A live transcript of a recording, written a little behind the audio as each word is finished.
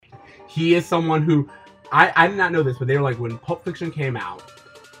he is someone who I did not know this, but they were like, when Pulp Fiction came out,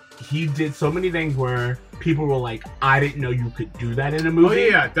 he did so many things where people were like, I didn't know you could do that in a movie. Oh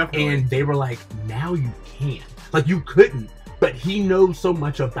yeah, definitely. And they were like, now you can. Like, you couldn't, but he knows so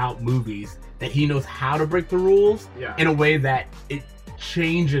much about movies that he knows how to break the rules in a way that it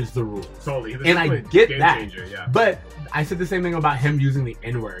changes the rules. Totally. And I get that. Changer, yeah. But I said the same thing about him using the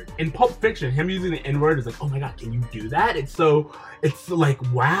N-word. In Pulp Fiction, him using the N-word is like, oh my god, can you do that? It's like,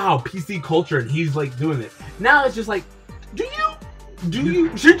 wow, PC culture, and he's like doing this. Now it's just like,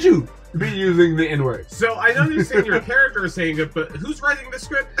 should you be using the N-word? So I know you're saying your character is saying it, but who's writing the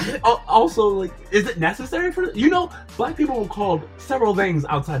script? Also, like, is it necessary for... Black people were called several things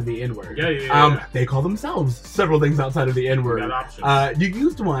outside of the N-word. Yeah. They call themselves several things outside of the N-word. Got options. You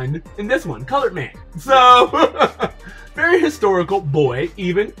used one in this one, colored man. So, very historical, boy,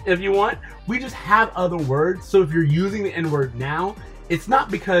 even, if you want. We just have other words, so if you're using the N-word now, it's not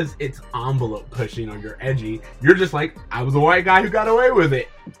because it's envelope pushing or you're edgy. You're just like, I was a white guy who got away with it.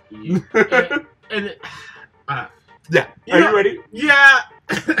 Yeah. Are you ready? Yeah.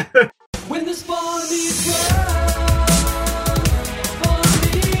 When the spawn meets world,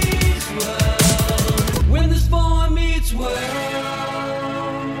 when the spawn meets world.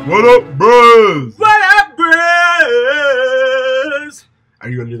 What up, bros? What up, bros? Are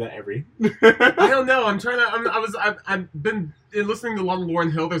you gonna do that every? I don't know. I'm trying to. I've been listening to a lot of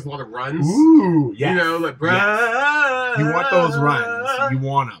Lauryn Hill. There's a lot of runs. Ooh, yeah. You know, like bros. Yes. You want those runs. You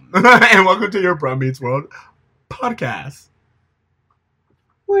want them. And welcome to your Brown Meets World podcast.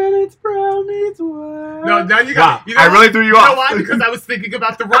 When it's Brown Meets World. No, now you got. Wow, You know I really threw you off. You know why? Because I was thinking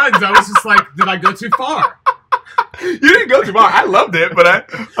about the runs. I was just like, did I go too far? You didn't go too far. I loved it, but I.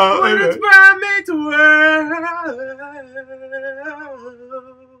 When it's Brown Meets World.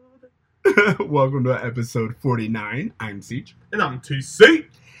 Welcome to episode 49. I'm Siege. And I'm TC.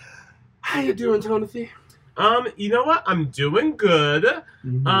 How you doing, Timothy? You know what? I'm doing good.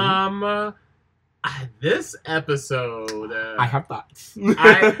 Mm-hmm. This episode... I have thoughts.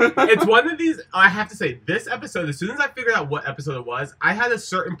 It's one of these... I have to say, this episode, as soon as I figured out what episode it was, I had a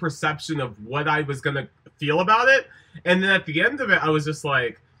certain perception of what I was going to feel about it. And then at the end of it, I was just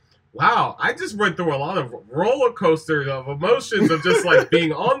like, wow, I just went through a lot of roller coasters of emotions of just like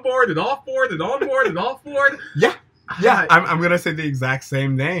being on board and off board and on board and off board. Yeah. I'm going to say the exact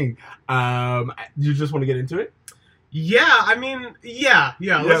same thing. You just want to get into it? Yeah, I mean, yeah.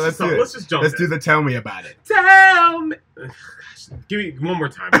 Let's just jump. Let's do the tell me about it. Tell me. Gosh, give me one more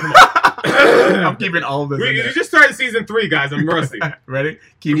time. Come on. I'm keeping all of this. You just started season 3, guys. I'm rusty. Ready?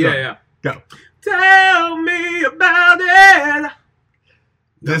 Keep going. Yeah. Go. Tell me about it.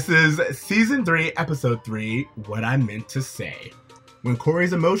 This is season 3, episode 3. What I meant to say. When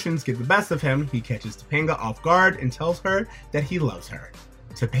Corey's emotions get the best of him, he catches Topanga off guard and tells her that he loves her.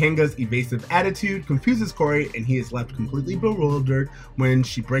 Topanga's evasive attitude confuses Corey, and he is left completely bewildered when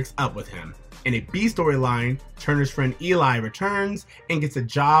she breaks up with him. In a B storyline, Turner's friend Eli returns and gets a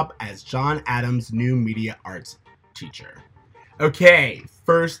job as John Adams' new media arts teacher. Okay,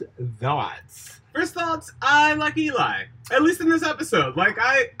 first thoughts. First thoughts, I like Eli. At least in this episode. Like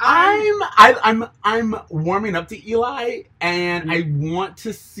I'm warming up to Eli, and I want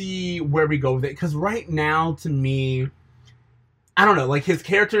to see where we go with it. Because right now, to me, I don't know, like his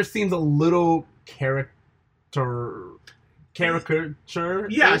character seems a little caricature.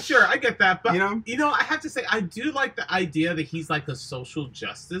 Yeah, sure, I get that. But you know, I have to say, I do like the idea that he's like a social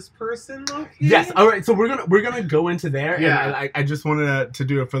justice person. Yes. All right. So we're gonna go into there. Yeah. And I just wanted to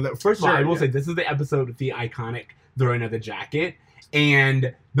do it for the first of all. I will say this is the episode with the iconic throwing of the jacket.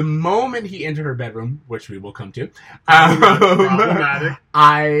 And the moment he entered her bedroom, which we will come to, problematic.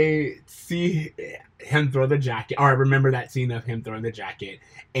 I see him throw the jacket, or I remember that scene of him throwing the jacket,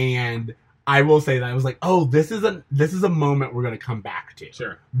 and I will say that I was like, oh, this is a moment we're gonna come back to.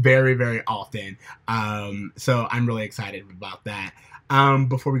 Sure. Very, very often. So I'm really excited about that.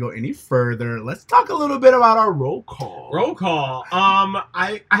 Before we go any further, let's talk a little bit about our roll call.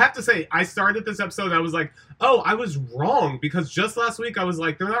 I have to say, I started this episode and I was like, oh, I was wrong, because just last week I was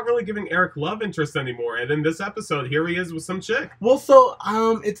like, they're not really giving Eric love interest anymore. And then this episode, here he is with some chick. Well, so,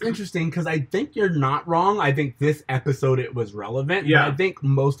 it's interesting because I think you're not wrong. I think this episode, it was relevant. Yeah. But I think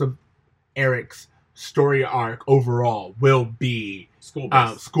most of Eric's story arc overall will be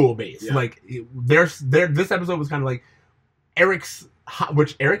school-based. Yeah. Like, this episode was kind of like Eric's hot,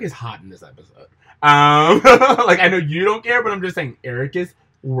 which Eric is hot in this episode. Like, I know you don't care, but I'm just saying Eric is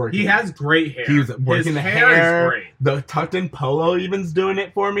working. He has great hair. He's working His the hair. Is great. The tucked in polo even's doing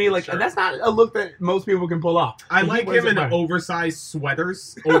it for me. Like, that's not a look that most people can pull off. I like him in oversized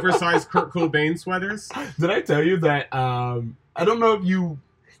sweaters, oversized Kurt Cobain sweaters. Did I tell you that? I don't know if you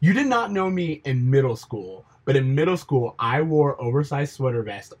You did not know me in middle school, but in middle school, I wore oversized sweater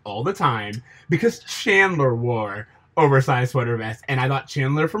vest all the time because Chandler wore oversized sweater vest, and I thought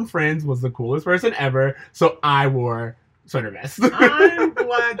Chandler from Friends was the coolest person ever, so I wore sweater vest. I'm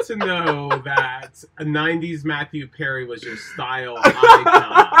glad to know that a 90s Matthew Perry was your style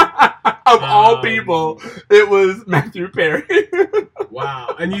icon. Of all people, it was Matthew Perry.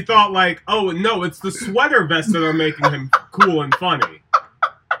 Wow. And you thought like, oh no, it's the sweater vest that are making him cool and funny.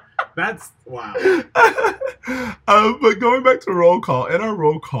 That's wow. But going back to roll call, in our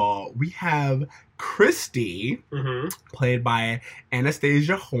roll call, we have Christy, played by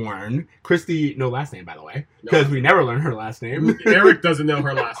Anastasia Horn. Christy, no last name, by the way, because we never learn her last name. Eric doesn't know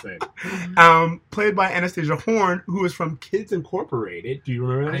her last name. Played by Anastasia Horn, who is from Kids Incorporated. Do you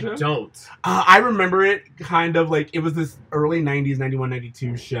remember that show? I don't. I remember it kind of like, it was this early 90s, 91,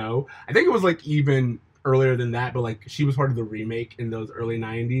 92 show. I think it was like even earlier than that, but like she was part of the remake in those early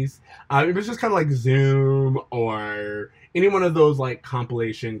 90s. It was just kind of like Zoom or any one of those like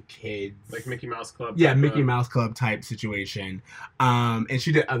compilation kids, like Mickey Mouse Club. Yeah, Mickey Mouse Club type situation. And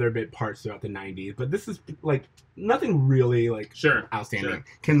she did other bit parts throughout the 90s, but this is like nothing really like outstanding. Sure.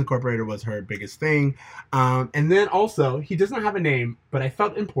 Kids Incorporated was her biggest thing. And then also, he does not have a name, but I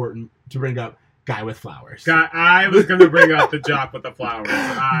felt important to bring up Guy with Flowers. I was going to bring up the jock with the flowers.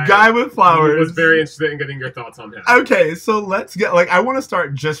 Guy with Flowers. I was very interested in getting your thoughts on him. Okay, so let's get, like, I want to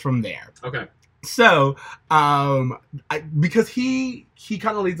start just from there. Okay. So, because he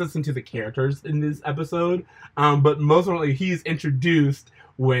kind of leads us into the characters in this episode, but most importantly, he's introduced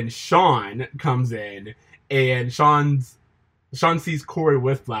when Sean comes in, and Sean sees Corey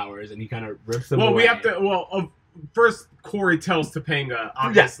with flowers, and he kind of rips him away. We have to, first, Corey tells Topanga,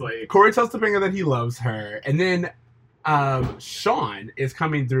 obviously. Yeah, Corey tells Topanga that he loves her. And then Sean is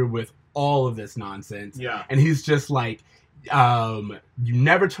coming through with all of this nonsense. Yeah. And he's just like, you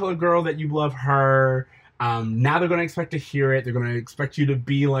never tell a girl that you love her. Now they're going to expect to hear it. They're going to expect you to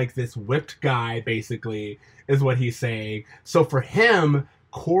be like this whipped guy, basically, is what he's saying. So for him,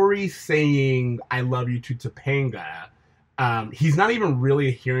 Corey saying, I love you to Topanga, he's not even really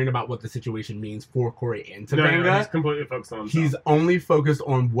hearing about what the situation means for Corey and Topanga. No, he's completely focused on himself. He's only focused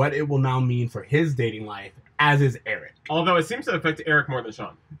on what it will now mean for his dating life, as is Eric. Although it seems to affect Eric more than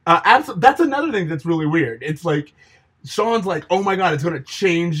Sean. That's another thing that's really weird. It's like, Sean's like, oh my god, it's going to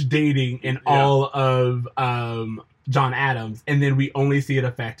change dating in all of John Adams, and then we only see it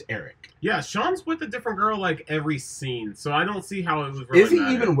affect Eric. Yeah, Sean's with a different girl like every scene, so I don't see how it was really Is he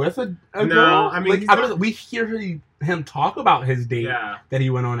matter. even with a no, girl? I mean, like, we hear him talk about his date that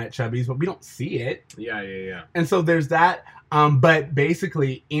he went on at Chubby's, but we don't see it. Yeah. And so there's that. But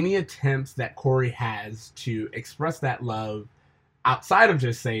basically, any attempts that Corey has to express that love outside of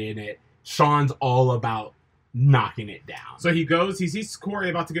just saying it, Sean's all about knocking it down. So he goes, he sees Corey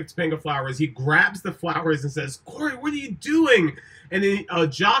about to give Topanga flowers. He grabs the flowers and says, Corey, what are you doing? And then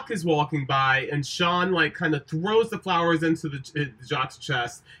Jock is walking by, and Sean like kind of throws the flowers into the Jock's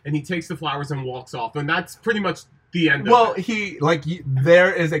chest, and he takes the flowers and walks off. And that's pretty much the end of it.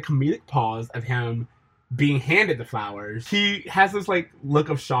 There is a comedic pause of him being handed the flowers. He has this like look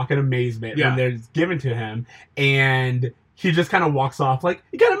of shock and amazement when they're given to him, and he just kind of walks off like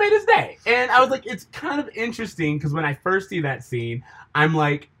he kind of made his day. And I was like, it's kind of interesting because when I first see that scene, I'm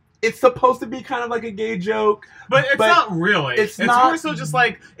like, it's supposed to be kind of like a gay joke, but it's not really. It's not, more so just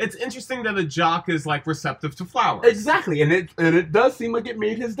like, it's interesting that a jock is like receptive to flowers. Exactly, and it does seem like it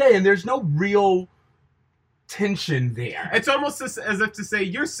made his day, and there's no real tension there. It's almost as if to say,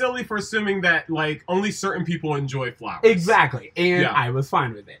 you're silly for assuming that like only certain people enjoy flowers. Exactly, and I was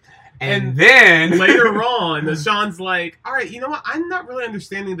fine with it. And then later on, Sean's like, all right, you know what? I'm not really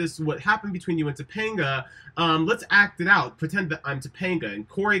understanding what happened between you and Topanga. Let's act it out. Pretend that I'm Topanga. And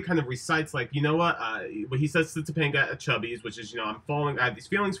Corey kind of recites like, you know what he says to Topanga at Chubby's, which is, I have these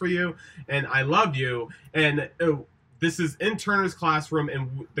feelings for you and I love you. And this is in Turner's classroom,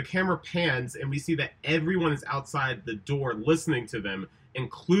 and the camera pans and we see that everyone is outside the door listening to them,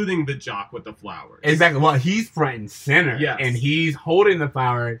 including the jock with the flowers. Exactly. Well, he's front and center, and he's holding the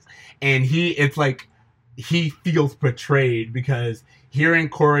flowers, and it's like he feels betrayed because hearing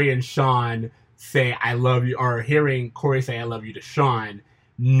Corey and Sean say "I love you," or hearing Corey say "I love you" to Sean,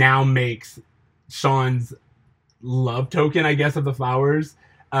 now makes Sean's love token, I guess, of the flowers.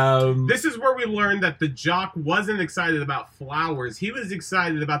 This is where we learned that the jock wasn't excited about flowers. He was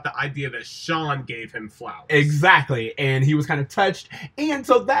excited about the idea that Sean gave him flowers. Exactly. And he was kind of touched. And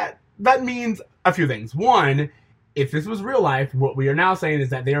so that means a few things. One, if this was real life, what we are now saying is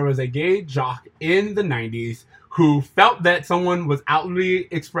that there was a gay jock in the 90s who felt that someone was outwardly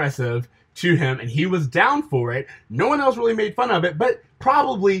expressive to him and he was down for it. No one else really made fun of it, but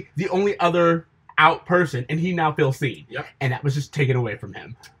probably the only other out person, and he now feels seen. Yep. And that was just taken away from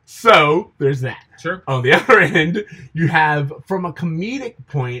him. So there's that. Sure. On the other end, you have, from a comedic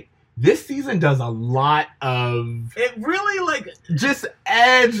point, this season does a lot of It really, like, just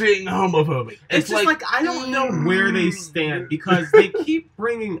edging homophobic. it's just like I don't know where they stand, because they keep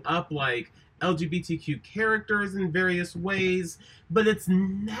bringing up, like, LGBTQ characters in various ways, but it's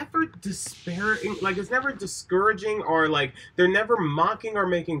never disparaging, like, it's never discouraging, or, like, they're never mocking or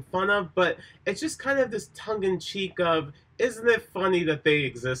making fun of, but it's just kind of this tongue-in-cheek of, isn't it funny that they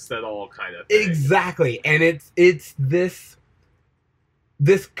exist at all, kind of thing. Exactly. And it's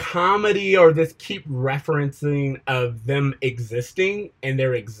this comedy, or this keep referencing of them existing and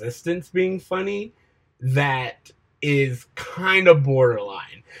their existence being funny, that is kind of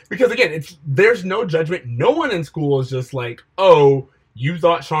borderline. Because again, there's no judgment. No one in school is just like, oh, you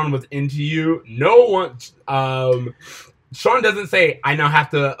thought Sean was into you. No one, Sean doesn't say, I now have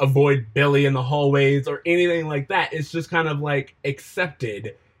to avoid Billy in the hallways or anything like that. It's just kind of like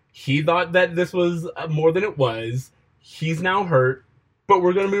accepted. He thought that this was more than it was. He's now hurt, but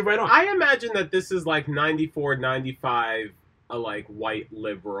we're going to move right on. I imagine that this is like 94, 95, like white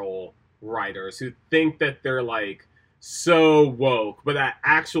liberal writers who think that they're like so woke, but that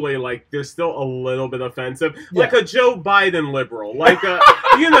actually, like, they're still a little bit offensive. Yeah. Like a Joe Biden liberal. Like a,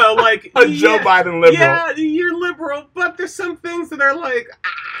 you know, like... A Joe Biden liberal. Yeah, you're liberal, but there's some things that are like...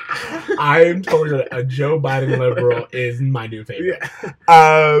 I am totally good. A Joe Biden liberal is my new favorite.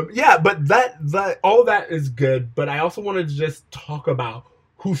 Yeah. But that all that is good, but I also wanted to just talk about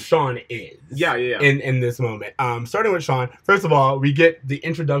who Sean is. Yeah. In this moment. Starting with Sean, first of all, we get the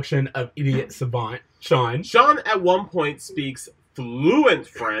introduction of idiot savant Sean. Sean at one point speaks fluent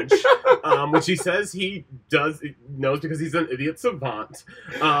French, which he says he knows because he's an idiot savant.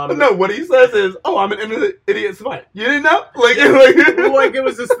 No, what he says is, "Oh, I'm an idiot savant." You didn't know? Like it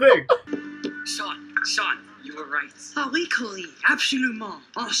was this thing. Sean, you were right. Ah oui, Corey, absolument.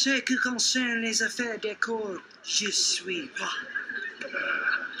 En ce qui concerne les affaires d'école, je suis roi.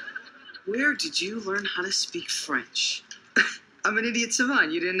 Where did you learn how to speak French? I'm an idiot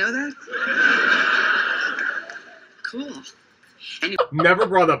savant. You didn't know that? Cool. And Never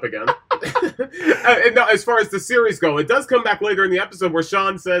brought up again. And now, as far as the series go, it does come back later in the episode where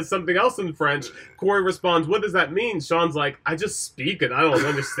Sean says something else in French. Corey responds, "What does that mean?" Sean's like, "I just speak it. I don't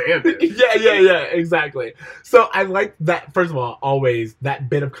understand it." Yeah, exactly. So I like that, first of all, always, that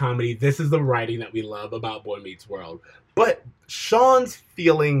bit of comedy. This is the writing that we love about Boy Meets World. But Sean's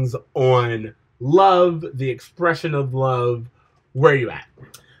feelings on love, the expression of love, where are you at?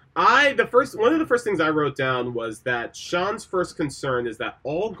 One of the first things I wrote down was that Sean's first concern is that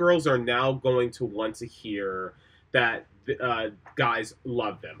all girls are now going to want to hear that guys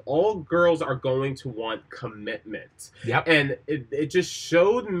love them. All girls are going to want commitment. Yep. And it just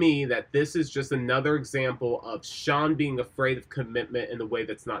showed me that this is just another example of Sean being afraid of commitment in a way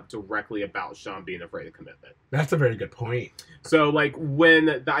that's not directly about Sean being afraid of commitment. That's a very good point. So, like, when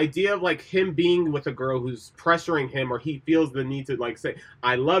the idea of, like, him being with a girl who's pressuring him, or he feels the need to, like, say,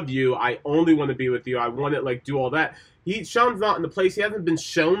 I love you, I only want to be with you, I want to, like, do all that. Sean's not in the place, he hasn't been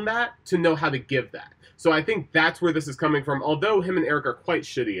shown that to know how to give that. So I think that's where this is coming from, although him and Eric are quite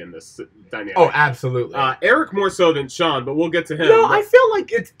shitty in this dynamic. Oh, absolutely. Eric more so than Sean, but we'll get to him. No, I feel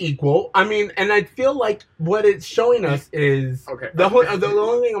like it's equal. I mean, and I feel like what it's showing us is... Okay. The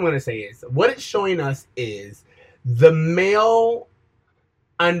only thing I'm going to say is, what it's showing us is the male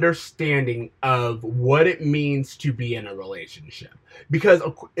understanding of what it means to be in a relationship. Because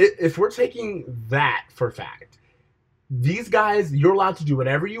if we're taking that for fact, these guys, you're allowed to do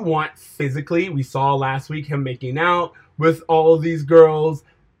whatever you want physically. We saw last week him making out with all of these girls.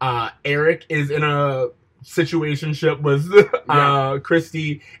 Eric is in a situationship with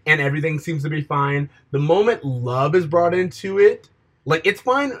Christy, and everything seems to be fine. The moment love is brought into it, like, it's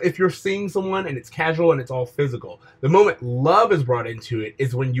fine if you're seeing someone and it's casual and it's all physical. The moment love is brought into it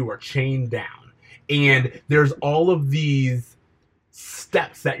is when you are chained down. And there's all of these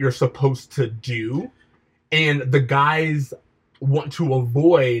steps that you're supposed to do. And the guys want to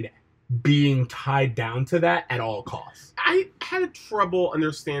avoid being tied down to that at all costs. I had trouble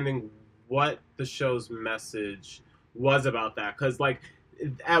understanding what the show's message was about that. Because, like,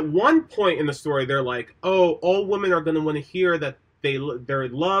 at one point in the story, they're like, oh, all women are going to want to hear that they're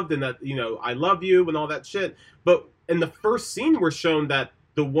loved and that, you know, I love you and all that shit. But in the first scene, we're shown that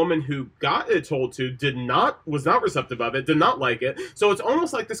the woman who got it told to was not receptive of it, did not like it. So it's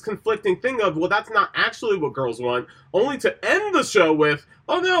almost like this conflicting thing of, well, that's not actually what girls want, only to end the show with,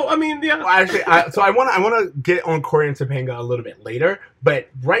 oh no, I mean, yeah. Well, actually, I want to get on Corey and Topanga a little bit later, but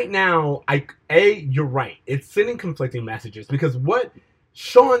right now, you're right. It's sending conflicting messages, because what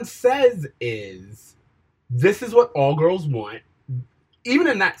Sean says is, this is what all girls want. Even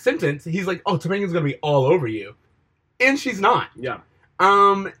in that sentence, he's like, oh, Topanga's gonna be all over you. And she's not. Yeah.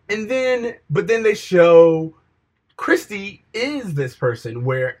 But then they show Christy is this person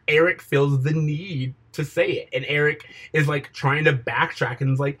where Eric feels the need to say it. And Eric is like trying to backtrack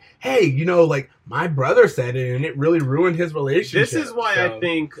and is like, hey, you know, like my brother said it and it really ruined his relationship. This is why I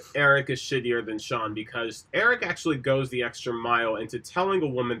think Eric is shittier than Sean, because Eric actually goes the extra mile into telling a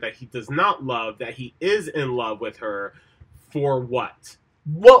woman that he does not love, that he is in love with her, for what?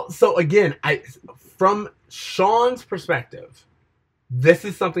 Well, so again, from Sean's perspective, this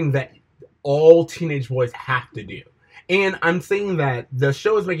is something that all teenage boys have to do. And I'm saying that the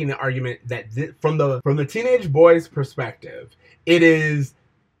show is making the argument that from the teenage boy's perspective,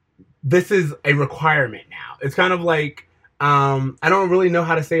 this is a requirement now. It's kind of like, I don't really know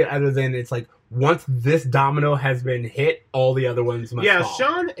how to say it other than it's like, once this domino has been hit, all the other ones must fall.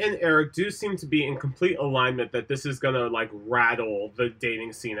 Sean and Eric do seem to be in complete alignment that this is going to, like, rattle the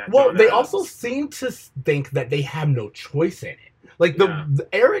dating scene at John they Adams. also seem to think that they have no choice in it. Like,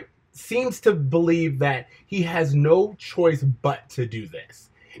 Eric seems to believe that he has no choice but to do this.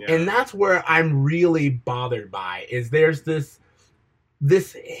 Yeah. And that's where I'm really bothered by, is there's this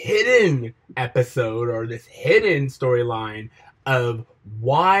hidden episode or this hidden storyline of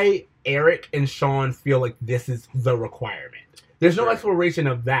why Eric and Sean feel like this is the requirement. There's no exploration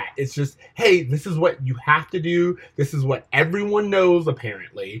of that. It's just, hey, this is what you have to do. This is what everyone knows,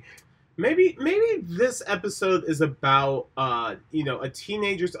 apparently. Maybe this episode is about, a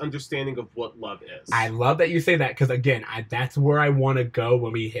teenager's understanding of what love is. I love that you say that, because, again, that's where I want to go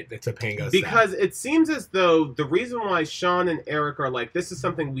when we hit the Topanga set. Because it seems as though the reason why Sean and Eric are like, this is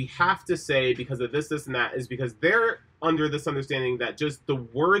something we have to say because of this, and that, is because they're under this understanding that just the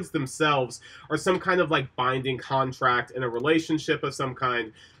words themselves are some kind of, like, binding contract in a relationship of some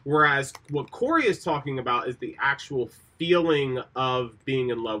kind, whereas what Corey is talking about is the actual feeling of being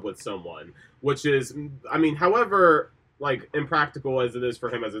in love with someone, which is, I mean, however, like, impractical as it is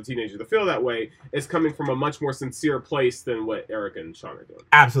for him as a teenager to feel that way, is coming from a much more sincere place than what Eric and Sean are doing.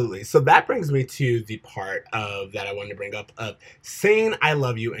 Absolutely. So that brings me to the part of that I wanted to bring up of saying I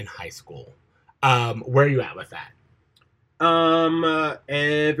love you in high school. Where are you at with that?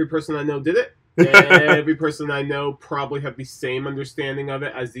 Every person I know did it. Every person I know probably have the same understanding of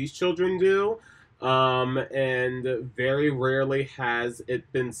it as these children do. And very rarely has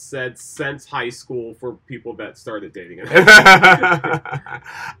it been said since high school for people that started dating.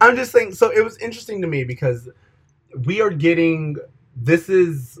 I'm just saying, so it was interesting to me because this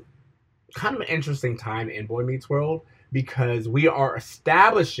is kind of an interesting time in Boy Meets World because we are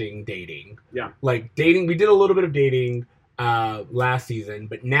establishing dating. Yeah. Like dating, we did a little bit of dating last season,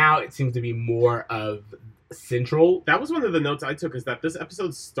 but now it seems to be more of central. That was one of the notes I took, is that this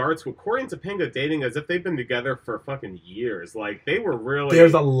episode starts with Corey and Topanga dating as if they've been together for fucking years. Like, they were really...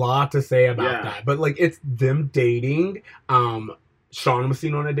 There's a lot to say about that, but like, it's them dating. Sean was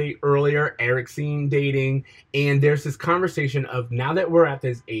seen on a date earlier, Eric seen dating, and there's this conversation of, now that we're at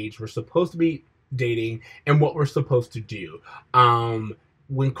this age, we're supposed to be dating and what we're supposed to do.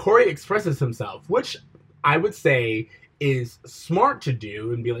 When Corey expresses himself, which I would say is smart to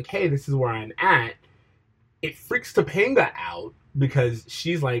do and be like, hey, this is where I'm at, it freaks Topanga out because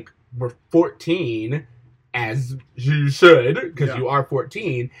she's like, we're 14, as you should, because you are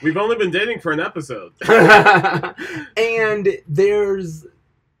 14. We've only been dating for an episode. And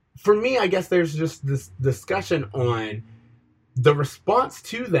for me, I guess there's just this discussion on the response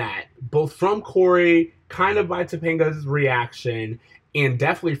to that, both from Corey, kind of by Topanga's reaction, and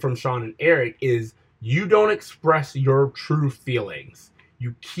definitely from Sean and Eric, is you don't express your true feelings.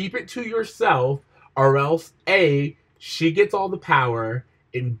 You keep it to yourself, or else A, she gets all the power,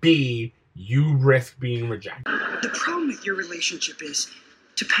 and B, you risk being rejected. The problem with your relationship is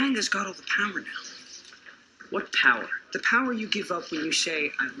Topanga's got all the power now. What power? The power you give up when you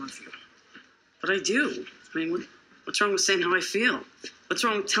say, I love you. But I do. I mean, what's wrong with saying how I feel? What's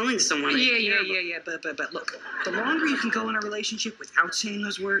wrong with telling someone? Yeah. But look, the longer you can go in a relationship without saying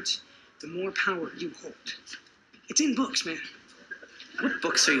those words, the more power you hold. It's in books, man. What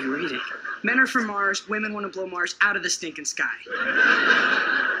books are you reading? Men are from Mars, women want to blow Mars out of the stinking sky.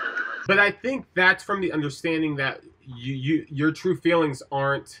 But I think that's from the understanding that your true feelings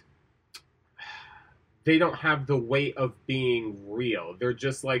they don't have the weight of being real. They're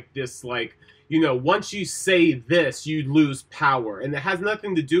just like this, like, once you say this, you lose power. And it has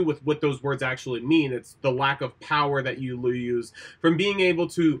nothing to do with what those words actually mean. It's the lack of power that you lose from being able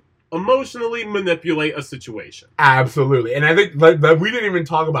to emotionally manipulate a situation. Absolutely. And I think that we didn't even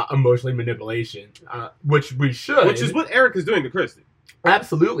talk about emotionally manipulation, which we should. Which is what Eric is doing to Christy.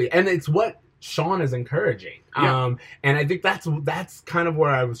 Absolutely, and it's what Sean is encouraging. Yeah. And I think that's kind of where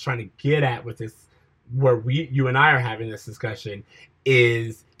I was trying to get at with this, where you and I are having this discussion.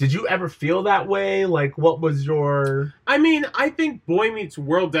 Is, did you ever feel that way? Like, what was your? I mean, I think Boy Meets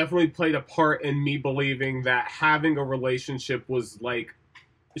World definitely played a part in me believing that having a relationship was like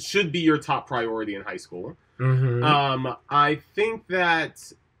should be your top priority in high school. Mhm. I think that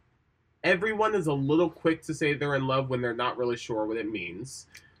everyone is a little quick to say they're in love when they're not really sure what it means.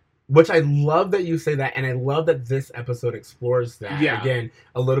 Which I love that you say that, and I love that this episode explores that. Yeah. Again,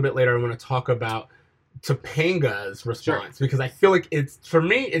 a little bit later, I want to talk about Topanga's response, because I feel like for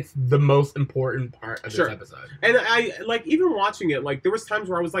me, it's the most important part of Sure. this episode. And I like even watching it, like there was times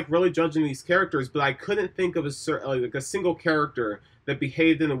where I was like really judging these characters, but I couldn't think of a single character that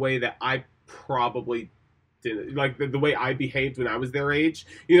behaved in a way that I probably didn't, like the way I behaved when I was their age.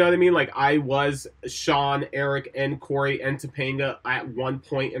 You know what I mean? Like I was Sean, Eric, and Corey and Topanga at one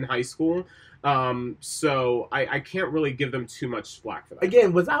point in high school. So I can't really give them too much slack for that.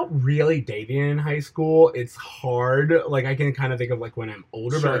 Again, without really dating in high school, it's hard. Like, I can kind of think of like when I'm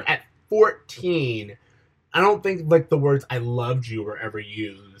older, Sure. but like at 14, I don't think like the words "I loved you" were ever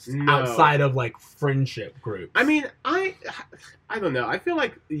used No. outside of like friendship groups. I mean, I don't know. I feel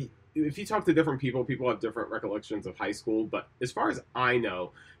like if you talk to different people have different recollections of high school. But as far as I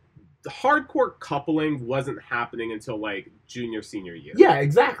know, the hardcore coupling wasn't happening until like junior, senior year. yeah,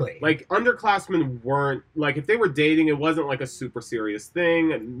 exactly. Like underclassmen weren't, like if they were dating, it wasn't like a super serious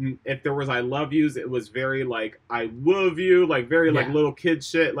thing. If there was "I love yous," it was very like "I love you," like very like Yeah. little kid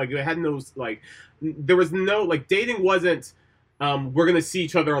shit. Like it had no like, there was no like dating wasn't. We're gonna see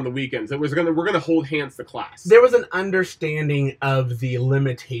each other on the weekends. It was we're gonna hold hands to class. there was an understanding of the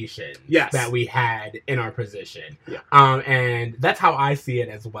limitations Yes. that we had in our position. Yeah. And that's how I see it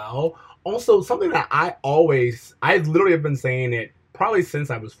as well. Also, something that I literally have been saying it probably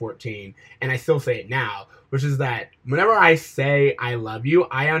since I was 14, and I still say it now, which is that whenever I say "I love you,"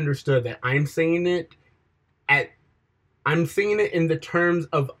 I understood that I'm saying it in the terms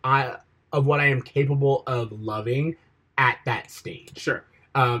of what I am capable of loving at that stage. Sure.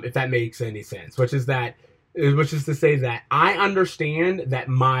 If that makes any sense, which is to say that I understand that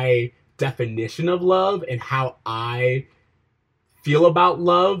my definition of love and how I feel about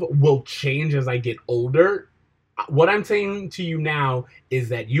love will change as I get older. What I'm saying to you now is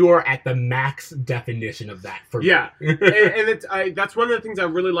that you are at the max definition of that for Yeah. me. and that's one of the things I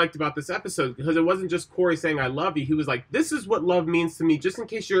really liked about this episode, because it wasn't just Corey saying "I love you." He was like, "This is what love means to me," just in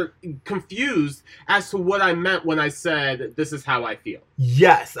case you're confused as to what I meant when I said "this is how I feel."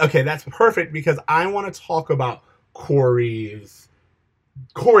 Yes. Okay, that's perfect, because I want to talk about Corey's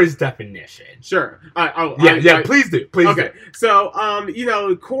definition. Sure. Please do. Please Okay, so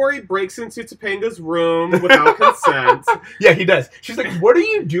Corey breaks into Topanga's room without consent. do. Yeah, he does. She's like, "What are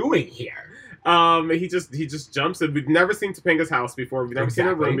you doing here?" He just jumps in. We've never seen Topanga's house before. We've never seen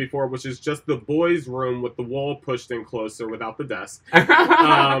her room Exactly. before, which is just the boys' room with the wall pushed in closer without the desk.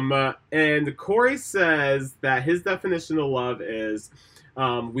 And Corey says that his definition of love is,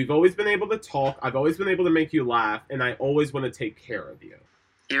 we've always been able to talk, I've always been able to make you laugh, and I always want to take care of you.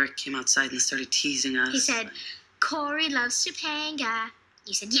 Eric came outside and started teasing us. He said, Corey loves Topanga.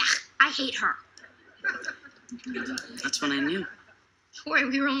 You said, yeah, I hate her. That's when I knew. Corey,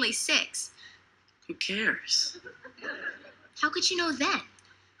 we were only 6. Who cares? How could you know then?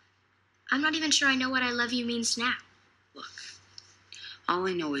 I'm not even sure I know what "I love you" means now. Look, all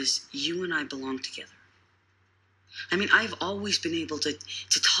I know is you and I belong together. I mean, I've always been able to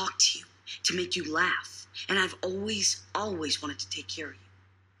talk to you, to make you laugh. And I've always wanted to take care of you.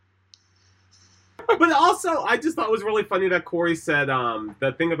 But also, I just thought it was really funny that Corey said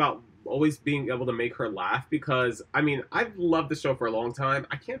the thing about always being able to make her laugh, because, I mean, I've loved the show for a long time.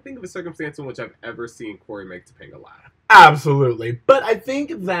 I can't think of a circumstance in which I've ever seen Corey make Topanga laugh. Absolutely. But I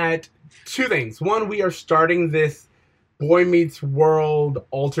think that two things. One, we are starting this Boy Meets World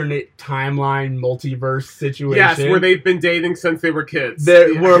alternate timeline multiverse situation. Yes, where they've been dating since they were kids.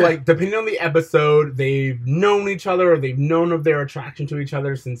 Where, like, depending on the episode, they've known each other, or they've known of their attraction to each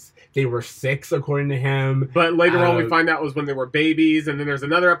other since they were 6, according to him. But later on, we find out was when they were babies, and then there's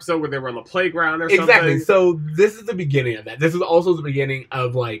another episode where they were on the playground or Exactly. something. So this is the beginning of that. This is also the beginning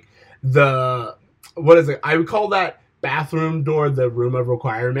of, like, what is it? I would call that bathroom door the room of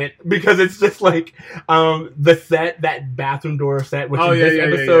requirement, because it's just like that bathroom door set, which in this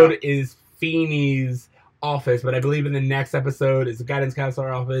episode is Feeney's office, but I believe in the next episode is the guidance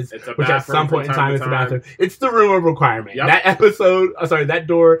counselor office, which at some point in time is the bathroom. It's the room of requirement. Yep. That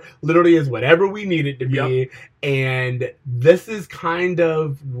door literally is whatever we need it to be. Yep. And this is kind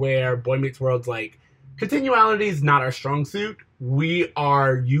of where Boy Meets World's like, continuality is not our strong suit, we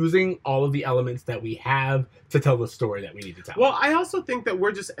are using all of the elements that we have to tell the story that we need to tell. Well, I also think that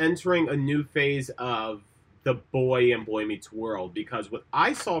we're just entering a new phase of the boy and Boy Meets World, because what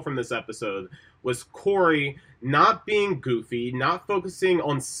I saw from this episode was Corey not being goofy, not focusing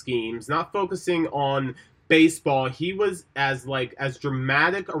on schemes, not focusing on baseball. He was as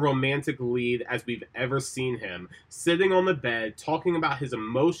dramatic a romantic lead as we've ever seen him, sitting on the bed talking about his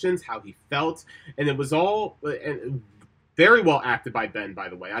emotions, how he felt, and it was all very well acted by Ben, by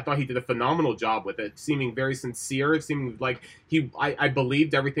the way. I thought he did a phenomenal job with it, seeming very sincere, seeming like I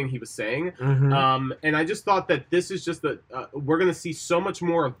believed everything he was saying. Mm-hmm. And I just thought that this is just we're going to see so much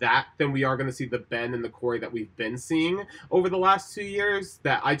more of that than we are going to see the Ben and the Corey that we've been seeing over the last 2 years,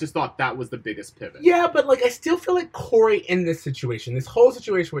 that I just thought that was the biggest pivot. Yeah, but like I still feel like Corey in this situation, this whole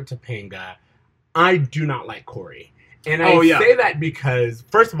situation with Topanga, I do not like Corey. And I say that because,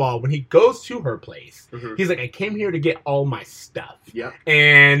 first of all, when he goes to her place, he's like, I came here to get all my stuff. Yep.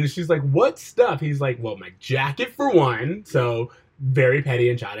 And she's like, what stuff? He's like, well, my jacket for one. So very petty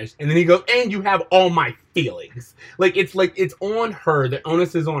and childish. And then he goes, and you have all my feelings. Like it's on her. The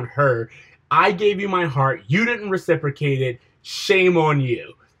onus is on her. I gave you my heart. You didn't reciprocate it. Shame on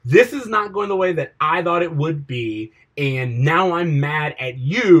you. This is not going the way that I thought it would be. And now I'm mad at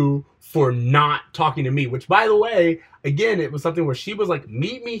you for not talking to me, which, by the way, again, it was something where she was like,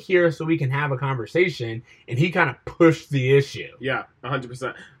 meet me here so we can have a conversation, and he kind of pushed the issue. Yeah,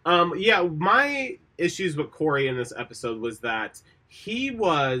 100%. My issues with Corey in this episode was that he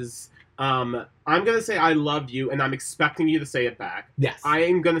was, I'm going to say I love you, and I'm expecting you to say it back. Yes. I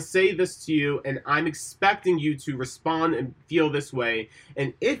am going to say this to you, and I'm expecting you to respond and feel this way,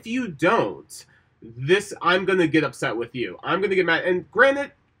 and if you don't, I'm going to get upset with you. I'm going to get mad, and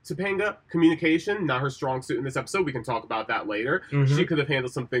granted, Topanga, communication, not her strong suit in this episode. We can talk about that later. Mm-hmm. She could have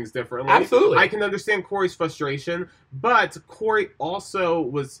handled some things differently. Absolutely. I can understand Corey's frustration, but Corey also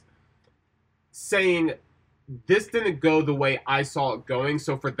was saying, this didn't go the way I saw it going,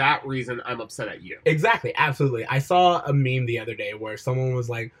 so for that reason, I'm upset at you. Exactly, absolutely. I saw a meme the other day where someone was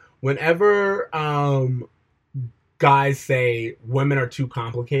like, whenever guys say women are too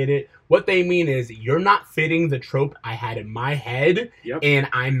complicated, what they mean is you're not fitting the trope I had in my head, and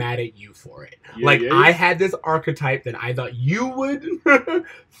I'm mad at you for it. I had this archetype that I thought you would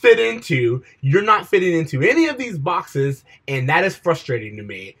fit into. You're not fitting into any of these boxes, and that is frustrating to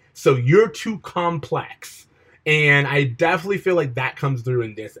me. So you're too complex. And I definitely feel like that comes through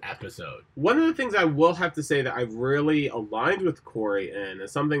in this episode. One of the things I will have to say that I really aligned with Corey in, and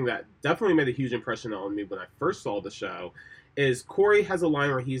something that definitely made a huge impression on me when I first saw the show, is Corey has a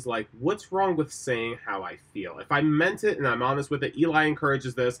line where he's like, what's wrong with saying how I feel? If I meant it and I'm honest with it, Eli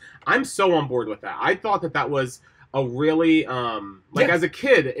encourages this. I'm so on board with that. I thought that was a really, as a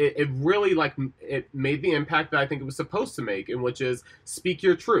kid, it really, it made the impact that I think it was supposed to make, and which is, speak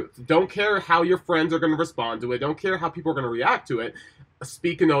your truth. Don't care how your friends are going to respond to it. Don't care how people are going to react to it.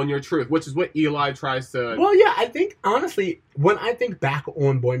 Speak and own your truth, which is what Eli tries to... Well, yeah, I think, honestly, when I think back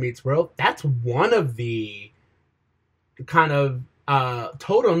on Boy Meets World, that's one of the kind of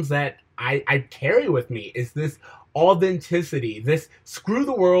totems that I carry with me, is this authenticity, this screw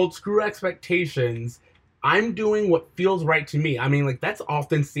the world, screw expectations. I'm doing what feels right to me. I mean, that's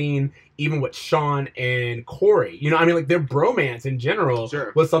often seen even with Sean and Corey. You know, I mean, their bromance in general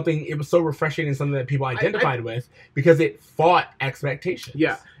was something, it was so refreshing and something that people identified with because it fought expectations.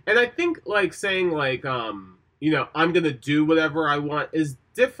 Yeah. And I think, saying, I'm going to do whatever I want is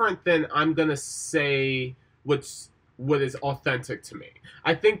different than I'm going to say what is authentic to me.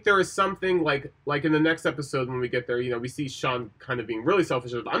 I think there is something like in the next episode when we get there, we see Sean kind of being really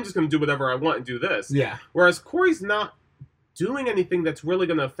selfish. I'm just going to do whatever I want and do this. Yeah. Whereas Corey's not doing anything that's really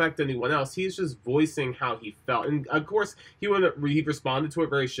going to affect anyone else. He's just voicing how he felt. And of course, he responded to it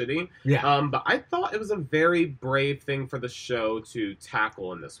very shitty. Yeah. But I thought it was a very brave thing for the show to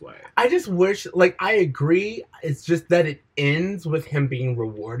tackle in this way. I just wish, I agree. It's just that it ends with him being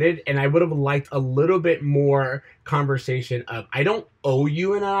rewarded. And I would have liked a little bit more conversation of, I don't owe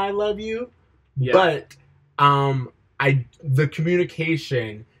you and I love you. Yeah. But the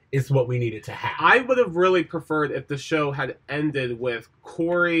communication is what we needed to have. I would have really preferred if the show had ended with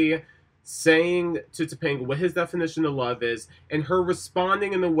Corey saying to Topanga what his definition of love is, and her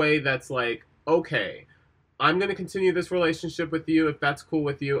responding in a way that's like, okay, I'm going to continue this relationship with you if that's cool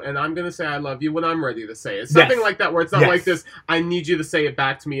with you, and I'm going to say I love you when I'm ready to say it. Something like that, where it's not like this, I need you to say it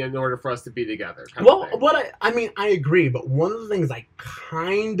back to me in order for us to be together. Well, I agree, but one of the things I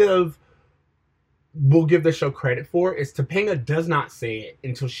kind of will give the show credit for is Topanga does not say it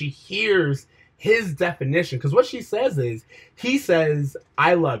until she hears his definition. Because what she says is, he says,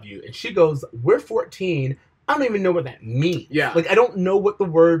 I love you. And she goes, we're 14. I don't even know what that means. Yeah. Like, I don't know what the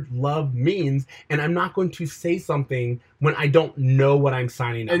word love means, and I'm not going to say something when I don't know what I'm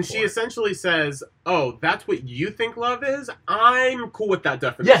signing up And for. she essentially says, "Oh, that's what you think love is? I'm cool with that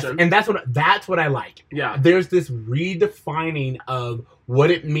Yes, definition." and that's what I like. Yeah. There's this redefining of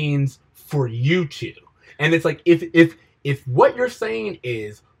what it means for you two. And it's like, if what you're saying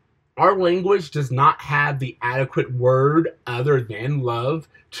is our language does not have the adequate word other than love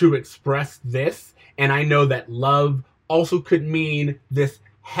to express this, and I know that love also could mean this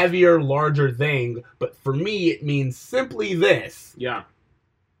heavier, larger thing, but for me it means simply this, Yeah.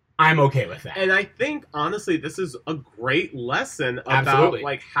 I'm okay with that. And I think, honestly, this is a great lesson about Absolutely.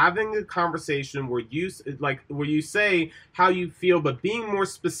 like having a conversation where you say how you feel, but being more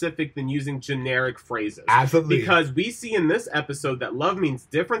specific than using generic phrases. Absolutely. Because we see in this episode that love means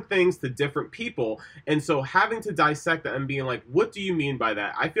different things to different people, and so having to dissect that and being like, "What do you mean by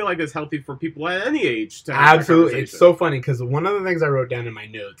that?" I feel like it's healthy for people at any age to have Absolutely. that It's conversation. so funny because one of the things I wrote down in my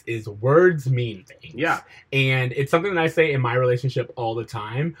notes is words mean things. Yeah. And it's something that I say in my relationship all the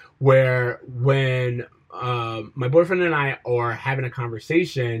time, where when my boyfriend and I are having a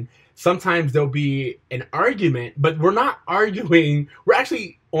conversation, sometimes there'll be an argument, but we're not arguing. We're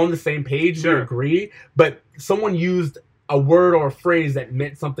actually on the same page. Sure. We agree, but someone used a word or a phrase that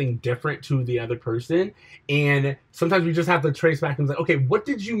meant something different to the other person. And sometimes we just have to trace back and say, okay, what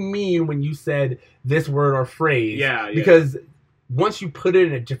did you mean when you said this word or phrase? Yeah. Because once you put it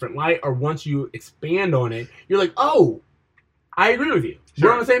in a different light or once you expand on it, you're like, oh, I agree with you. Sure.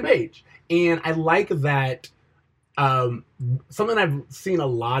 We're on the same page. And I like that. Something I've seen a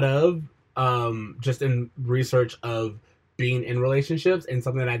lot of just in research of being in relationships, and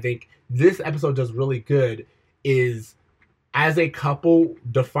something that I think this episode does really good is, as a couple,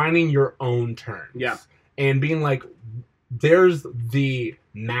 defining your own terms. Yeah. And being like, there's the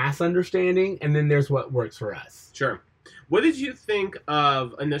mass understanding, and then there's what works for us. Sure. What did you think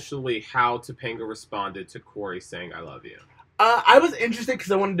of initially how Topanga responded to Corey saying "I love you"? I was interested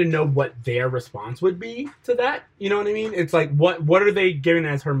because I wanted to know what their response would be to that. You know what I mean? It's like, what are they giving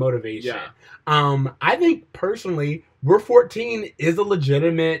as her motivation? Yeah. I think personally, we're 14 is a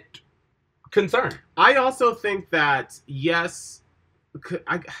legitimate concern. I also think that, yes,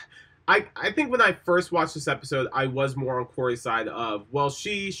 I think when I first watched this episode, I was more on Corey's side of, well,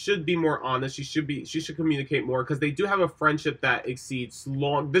 she should be more honest. She should communicate more, because they do have a friendship that exceeds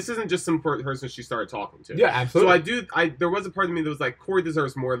long. This isn't just some person she started talking to. Yeah, absolutely. So there was a part of me that was like, Corey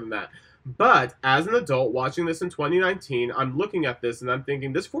deserves more than that. But as an adult watching this in 2019, I'm looking at this and I'm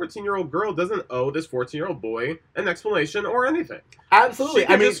thinking, this 14-year-old girl doesn't owe this 14-year-old boy an explanation or anything. Absolutely. She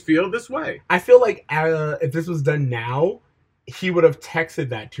can just feel this way. I feel like if this was done now, he would have texted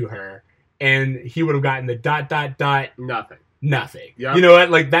that to her, and he would have gotten the ... Nothing. Yep. You know what?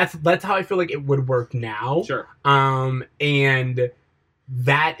 Like that's how I feel like it would work now. Sure. And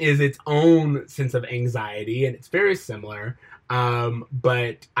that is its own sense of anxiety, and it's very similar.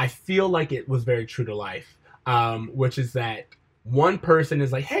 But I feel like it was very true to life, which is that one person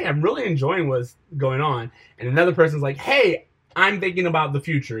is like, hey, I'm really enjoying what's going on, and another person's like, hey, I'm thinking about the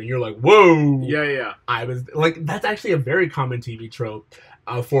future, and you're like, whoa. Yeah. I was like, that's actually a very common TV trope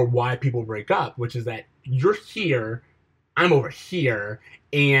for why people break up, which is that you're here, I'm over here,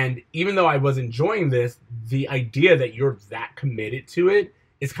 and even though I was enjoying this, the idea that you're that committed to it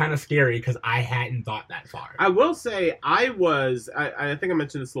is kind of scary because I hadn't thought that far. I will say I think I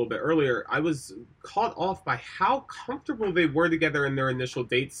mentioned this a little bit earlier, I was caught off by how comfortable they were together in their initial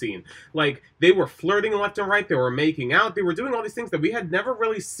date scene. Like, they were flirting left and right, they were making out, they were doing all these things that we had never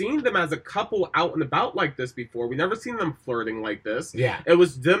really seen them as a couple out and about like this before. We never seen them flirting like this. Yeah. It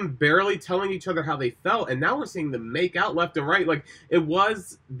was them barely telling each other how they felt, and now we're seeing them make out left and right. Like, it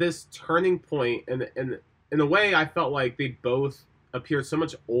was this turning point, and in a way I felt like they both appeared so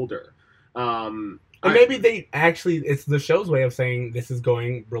much older. And maybe they actually, it's the show's way of saying this is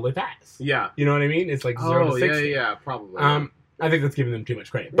going really fast. Yeah. You know what I mean? It's like 0 to 60. Yeah, probably. I think that's giving them too much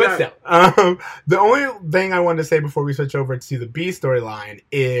credit. But still, the only thing I wanted to say before we switch over to the B storyline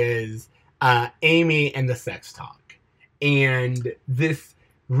is Amy and the sex talk. And this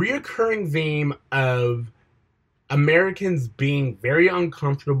reoccurring theme of Americans being very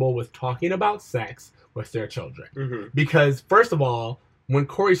uncomfortable with talking about sex with their children. Mm-hmm. Because, first of all, when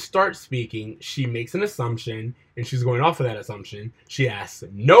Corey starts speaking, she makes an assumption, and she's going off of that assumption. She asks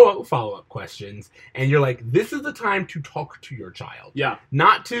no follow-up questions, and you're like, this is the time to talk to your child. Yeah.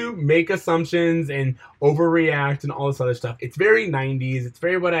 Not to make assumptions and overreact and all this other stuff. It's very 90s. It's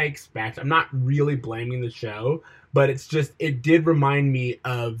very what I expect. I'm not really blaming the show, but it's just, it did remind me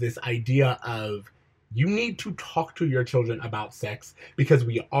of this idea of you need to talk to your children about sex because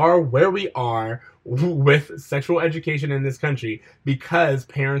we are where we are with sexual education in this country because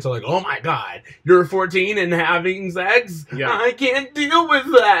parents are like, oh my God, you're 14 and having sex? Yeah. I can't deal with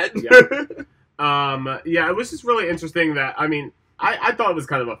that. Yeah, it was just really interesting that, I mean, I thought it was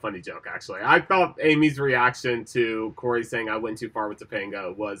kind of a funny joke, actually. I thought Amy's reaction to Corey saying I went too far with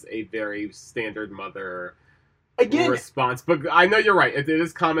Topanga was a very standard mother response. But I know you're right. It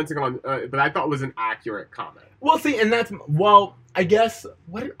is commenting on, but I thought it was an accurate comment. Well, see, and I guess,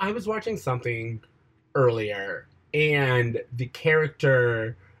 I was watching something earlier, and the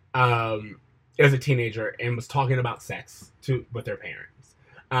character is a teenager and was talking about sex with their parents.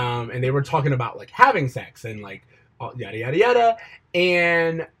 And they were talking about, like, having sex and, like, yada, yada, yada.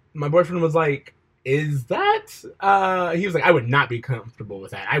 And my boyfriend was like, is that, he was like, I would not be comfortable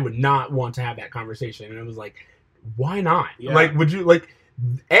with that. I would not want to have that conversation. And I was like, why not? Yeah. Like, would you, like,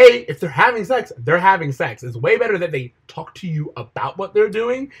 if they're having sex, they're having sex. It's way better that they talk to you about what they're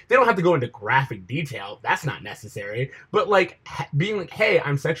doing. They don't have to go into graphic detail. That's not necessary. But, like, being like, hey,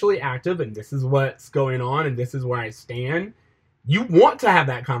 I'm sexually active, and this is what's going on, and this is where I stand. You want to have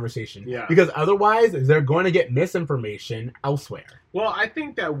that conversation. Yeah. Because otherwise, they're going to get misinformation elsewhere. Well, I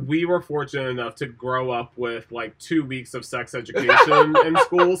think that we were fortunate enough to grow up with, like, 2 weeks of sex education in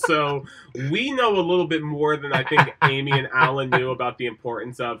school, so we know a little bit more than I think Amy and Alan knew about the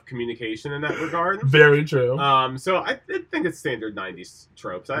importance of communication in that regard. Very true. So I think it's standard 90s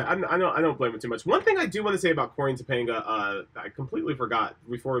tropes. I don't blame it too much. One thing I do want to say about Corey and Topanga, I completely forgot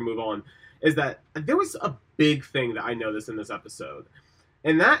before we move on, is that there was a big thing that I noticed in this episode.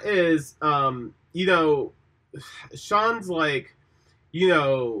 And that is, you know, Sean's like, you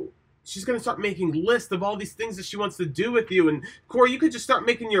know, she's going to start making lists of all these things that she wants to do with you. And Corey, you could just start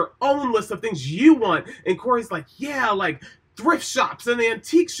making your own list of things you want. And Corey's like, yeah, like thrift shops and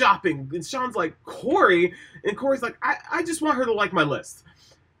antique shopping. And Sean's like, Corey? And Corey's like, I just want her to like my list.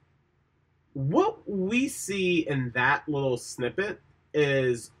 What we see in that little snippet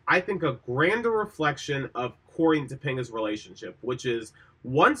is, I think, a grander reflection of Corey and Topanga's relationship, which is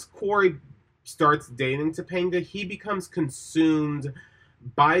once Corey starts dating Topanga, he becomes consumed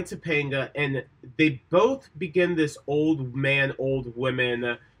by Topanga, and they both begin this old man, old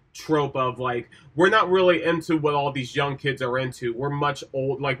women trope of, like, we're not really into what all these young kids are into. We're much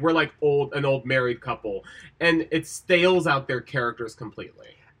old, like, we're like an old married couple, and it stales out their characters completely.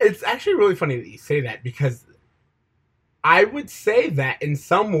 It's actually really funny that you say that, because I would say that in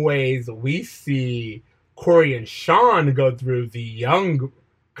some ways we see Corey and Sean go through the young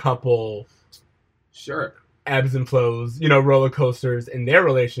couple Sure. ebbs and flows, you know, roller coasters in their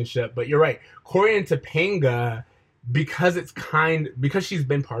relationship. But you're right. Corey and Topanga, because she's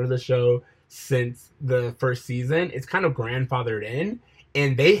been part of the show since the first season, it's kind of grandfathered in,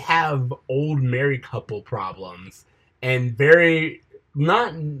 and they have old married couple problems and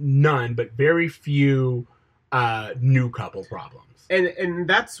none, but very few new couple problems. And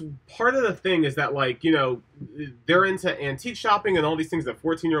that's part of the thing, is that, like, you know, they're into antique shopping and all these things that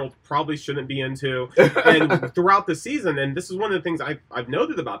 14-year-olds probably shouldn't be into. And throughout the season, and this is one of the things I've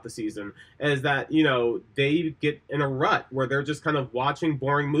noted about the season, is that, you know, they get in a rut where they're just kind of watching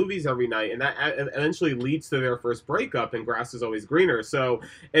boring movies every night, and that eventually leads to their first breakup, and grass is always greener. So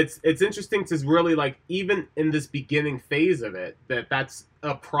it's interesting to really, like, even in this beginning phase of it, that's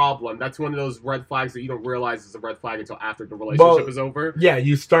a problem. That's one of those red flags that you don't realize is a red flag until after the relationship is over. Yeah,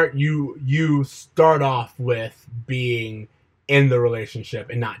 you start off with being in the relationship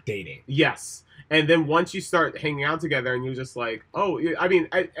and not dating. Yes. And then once you start hanging out together and you're just like, oh, I mean,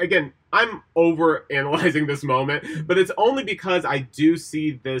 again, I'm over analyzing this moment, but it's only because I do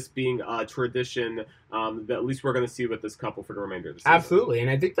see this being a tradition that at least we're going to see with this couple for the remainder of the season. Absolutely.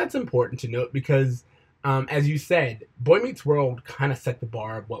 And I think that's important to note because, as you said, Boy Meets World kind of set the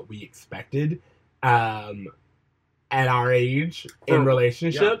bar of what we expected at our age in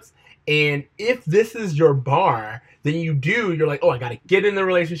relationships. Yeah. And if this is your bar, then you're like, oh, I got to get in the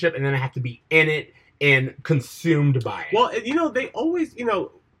relationship, and then I have to be in it and consumed by it. Well, you know, they always, you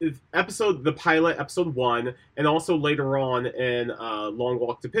know, the pilot, episode 1, and also later on in Long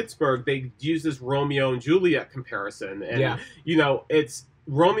Walk to Pittsburgh, they use this Romeo and Juliet comparison. And, you know, it's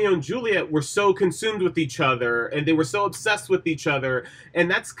Romeo and Juliet were so consumed with each other, and they were so obsessed with each other, and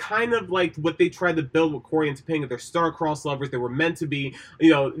that's kind of like what they tried to build with Corey and Topanga. They're star-crossed lovers. They were meant to be, you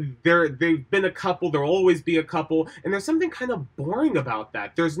know, they've been a couple. There'll always be a couple, and there's something kind of boring about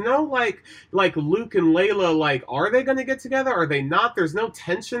that. There's no, like Luke and Layla, like, are they going to get together? Are they not? There's no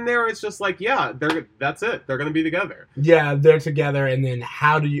tension there. It's just like, yeah, that's it. They're going to be together. Yeah, they're together, and then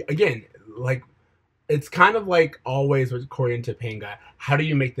how do you, again, like, it's kind of like always with Corey and Topanga. How do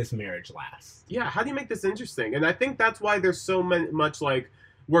you make this marriage last? Yeah, how do you make this interesting? And I think that's why there's so much like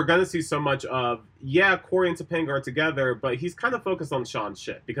we're gonna see so much of Corey and Topanga are together, but he's kind of focused on Sean's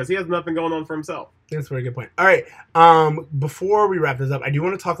shit because he has nothing going on for himself. That's a very good point. All right, before we wrap this up, I do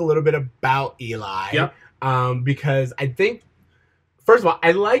want to talk a little bit about Eli. Yep. Because I think, first of all,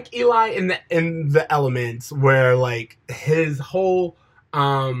 I like Eli in the elements where like his whole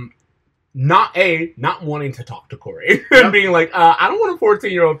not wanting to talk to Corey. Yep. Being like, I don't want a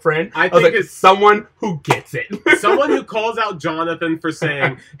 14-year-old friend. I was think like, it's someone who gets it. someone who calls out Jonathan for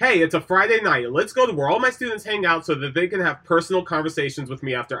saying, hey, it's a Friday night. Let's go to where all my students hang out so that they can have personal conversations with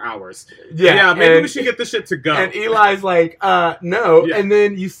me after hours. Yeah, maybe we should get this shit to go. And Eli's like, no. Yeah. And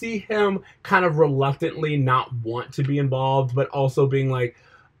then you see him kind of reluctantly not want to be involved, but also being like,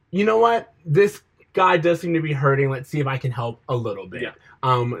 you know what? This guy does seem to be hurting. Let's see if I can help a little bit. Yeah.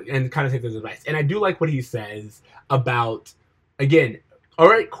 And kind of take this advice. And I do like what he says about, again, all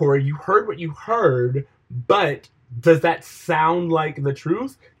right, Corey, you heard what you heard, but does that sound like the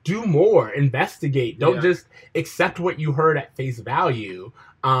truth? Do more. Investigate. Don't just accept what you heard at face value,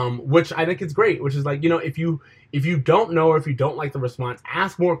 which I think is great, which is like, if you don't know or if you don't like the response,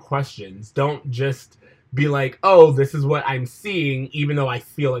 ask more questions. Don't just be like, oh, this is what I'm seeing, even though I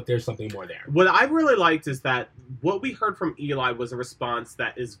feel like there's something more there. What I really liked is that what we heard from Eli was a response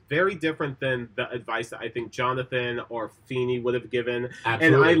that is very different than the advice that I think Jonathan or Feeney would have given.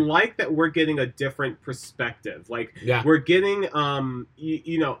 Absolutely. And I like that we're getting a different perspective. Like, Yeah. we're getting,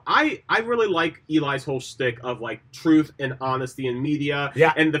 I really like Eli's whole shtick of, like, truth and honesty in media.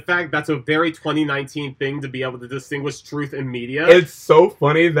 Yeah. And the fact that's a very 2019 thing to be able to distinguish truth in media. It's so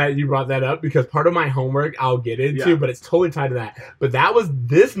funny that you brought that up because part of my homework I'll get into, Yeah. but it's totally tied to that. But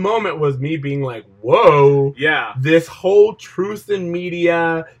this moment was me being like, whoa, Yeah. this whole truth in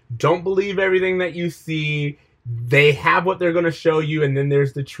media, don't believe everything that you see. They have what they're going to show you, and then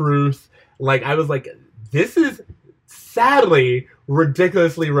there's the truth. Like, I was like, this is sadly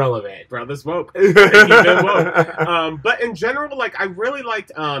ridiculously relevant. Brothers woke. He's been woke. But in general, like, I really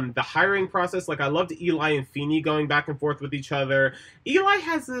liked the hiring process. Like, I loved Eli and Feeney going back and forth with each other. Eli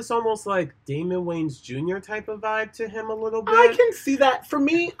has this almost like Damon Wayans Jr. type of vibe to him a little bit. I can see that. For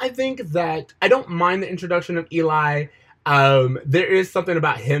me, I think that I don't mind the introduction of Eli. There is something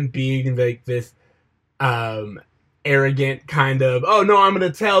about him being like this arrogant kind of, oh no, I'm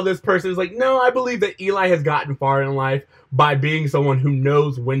going to tell this person. It's like, no, I believe that Eli has gotten far in life by being someone who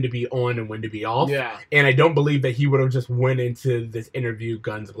knows when to be on and when to be off. Yeah. And I don't believe that he would have just went into this interview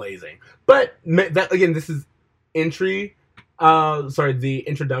guns blazing. But that, again, this is the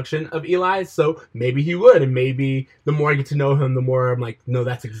introduction of Eli, so maybe he would, and maybe the more I get to know him, the more I'm like, no,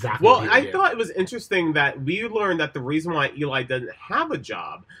 that's exactly Well, what he I would do. thought it was interesting that we learned that the reason why Eli didn't have a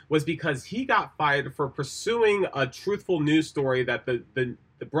job was because he got fired for pursuing a truthful news story that the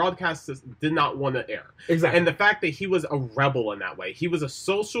broadcast did not want to air. Exactly. And the fact that he was a rebel in that way. He was a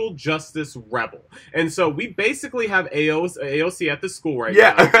social justice rebel. And so we basically have AOC at the school right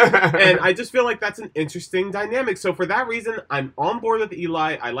now. yeah. And I just feel like that's an interesting dynamic. So for that reason, I'm on board with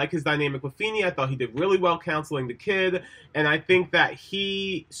Eli. I like his dynamic with Feeney. I thought he did really well counseling the kid. And I think that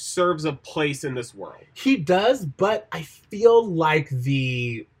he serves a place in this world. He does, but I feel like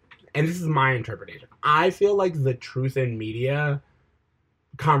and this is my interpretation, I feel like the truth in media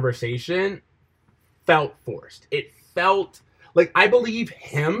conversation felt forced. It felt like I believe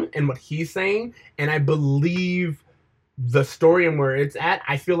him and what he's saying, and I believe the story and where it's at.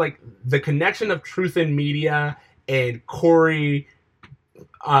 I feel like the connection of truth in media and Corey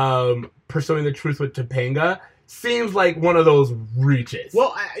pursuing the truth with Topanga seems like one of those reaches.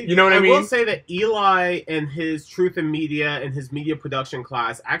 Well, you know what I mean? will say that Eli and his truth in media and his media production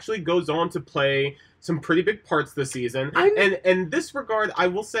class actually goes on to play some pretty big parts this season. And in this regard, I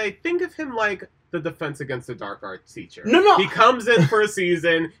will say, think of him like the Defense Against the Dark Arts teacher. No. He comes in for a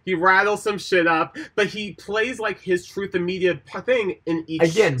season, he rattles some shit up, but he plays like his truth in media thing in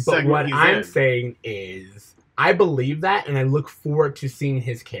each segment. But what he's I'm in. saying is, I believe that, and I look forward to seeing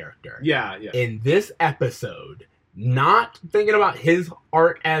his character. Yeah. In this episode, not thinking about his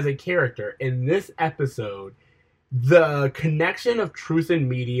art as a character, in this episode, the connection of truth and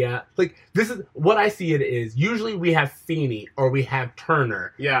media, like, this is what I see it is. Usually we have Feeney or we have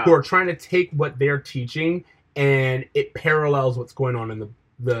Turner who are trying to take what they're teaching and it parallels what's going on in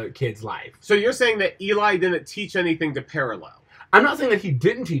the kid's life. So you're saying that Eli didn't teach anything to parallel? I'm not saying that he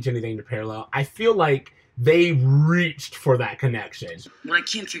didn't teach anything to parallel. I feel like they reached for that connection. What I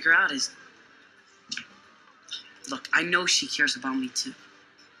can't figure out is, look, I know she cares about me too.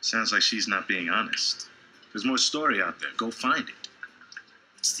 Sounds like she's not being honest. There's more story out there. Go find it.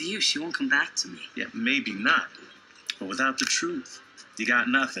 What's the use? She won't come back to me. Yeah, maybe not. But without the truth, you got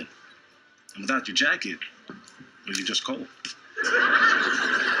nothing. And without your jacket, well, you're just cold.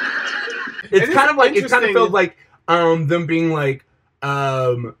 It's It kind is of like, it kind of interesting- feels like them being like,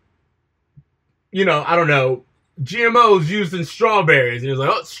 you know, I don't know, GMOs used in strawberries. And he was like,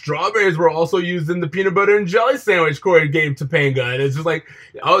 oh, strawberries were also used in the peanut butter and jelly sandwich Corey gave Topanga. And it's just like,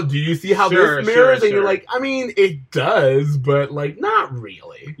 oh, do you see how Sure, this mirrors? sure, And you're sure. like, I mean, it does, but like, not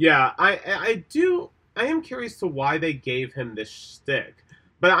really. Yeah, I am curious to why they gave him this shtick.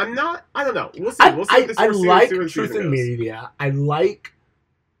 But I'm not, I don't know. We'll see. We'll see if this I more like see where the Truth season in goes. Media. I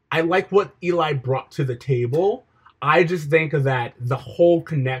like what Eli brought to the table. I just think that the whole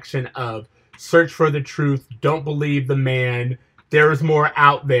connection of search for the truth, don't believe the man, there's more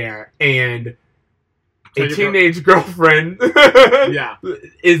out there, and So a you're teenage girlfriend Yeah.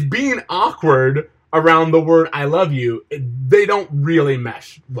 is being awkward around the word I love you. They don't really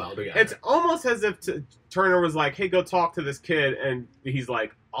mesh well together. It's almost as if Turner was like, hey, go talk to this kid. And he's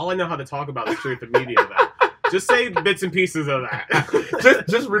like, all I know how to talk about is truth in media. Then. Just say bits and pieces of that.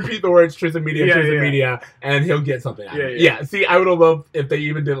 just repeat the words truth and media, Yeah, truth and yeah. media, and he'll get something out of it. Yeah. Yeah, see, I would have loved if they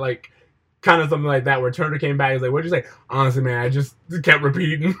even did like kind of something like that where Turner came back and was like, what'd you say? Honestly, man, I just kept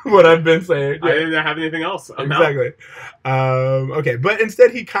repeating what I've been saying. I Yeah, didn't have anything else. I'm out. exactly. Okay, but instead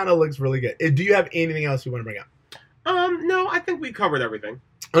he kind of looks really good. Do you have anything else you want to bring up? No, I think we covered everything.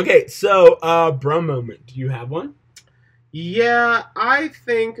 Okay, so bro moment. Do you have one? Yeah, I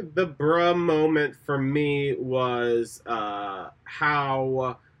think the bruh moment for me was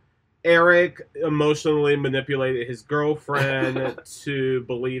how Eric emotionally manipulated his girlfriend to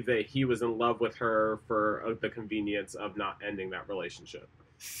believe that he was in love with her for the convenience of not ending that relationship.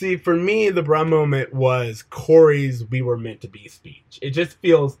 See, for me, the bro moment was Corey's "we were meant to be" speech. It just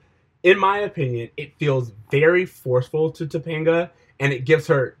feels, in my opinion, it feels very forceful to Topanga, and it gives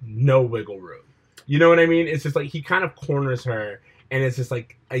her no wiggle room. You know what I mean? It's just like he kind of corners her, and it's just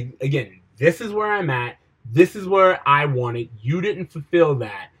like, again, this is where I'm at. This is where I wanted. You didn't fulfill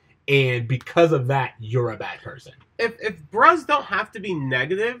that, and because of that, you're a bad person. If bros don't have to be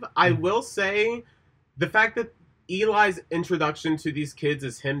negative, I will say the fact that Eli's introduction to these kids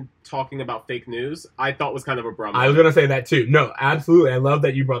is him talking about fake news, I thought was kind of a bruh I was moment. going to say that too. No, absolutely. I love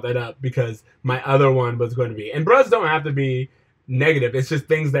that you brought that up because my other one was going to be, and bros don't have to be negative. It's just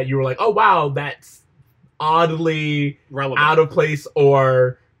things that you were like, oh, wow, that's oddly relevant. out of place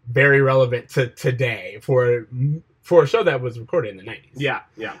or very relevant to today for a show that was recorded in the 90s. Yeah,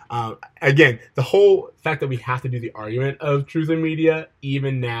 yeah. Again, the whole fact that we have to do the argument of truth in media,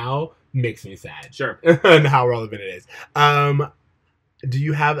 even now, makes me sad. Sure. And how relevant it is. Do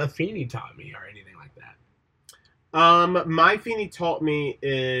you have a Feeny taught me or anything like that? My Feeny taught me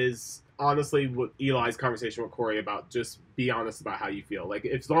is honestly what Eli's conversation with Corey about just be honest about how you feel. Like,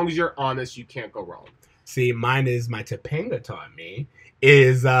 as long as you're honest, you can't go wrong. See, mine is my Topanga taught me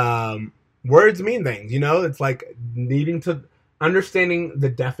is words mean things. You know, it's like needing to understanding the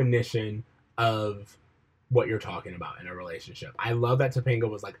definition of what you're talking about in a relationship. I love that Topanga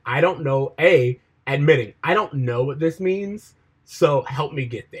was like, I don't know, admitting, I don't know what this means, so help me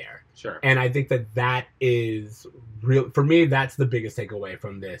get there. Sure. And I think that is real. For me, that's the biggest takeaway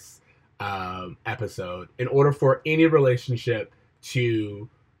from this episode. In order for any relationship to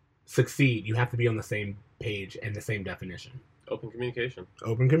succeed, you have to be on the same page and the same definition. Open communication.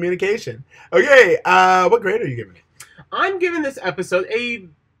 Open communication. Okay, what grade are you giving it? I'm giving this episode a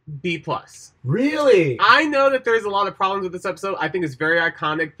B+. Really? I know that there's a lot of problems with this episode. I think it's very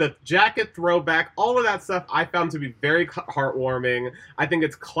iconic. The jacket throwback, all of that stuff I found to be very heartwarming. I think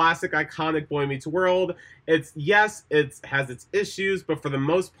it's classic, iconic Boy Meets World. It has its issues, but for the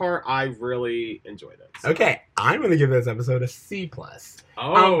most part, I really enjoyed it. So. Okay, I'm going to give this episode a C+.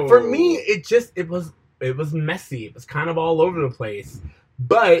 Oh. For me, it was messy. It was kind of all over the place.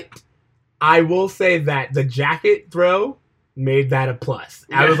 But I will say that the jacket throw made that a plus.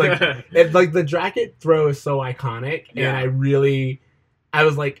 I was like, the jacket throw is so iconic, Yeah. and I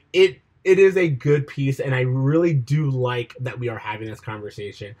was like, it is a good piece, and I really do like that we are having this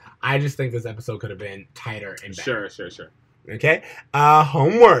conversation. I just think this episode could have been tighter and better. Sure. Okay,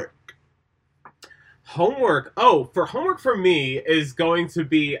 homework. Homework for me is going to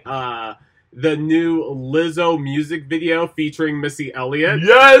be the new Lizzo music video featuring Missy Elliott.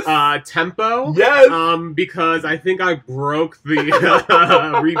 Yes. Tempo. Yes. Because I think I broke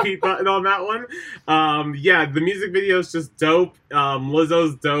the repeat button on that one. Yeah, the music video is just dope.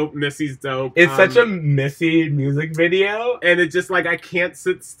 Lizzo's dope. Missy's dope. It's such a Missy music video. and it just like I can't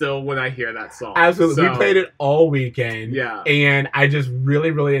sit still when I hear that song. Absolutely. So, We played it all weekend. Yeah. And I just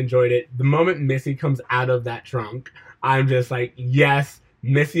really, really enjoyed it. The moment Missy comes out of that trunk, I'm just like, yes,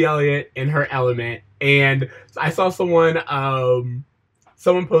 Missy Elliott in her element. And I saw someone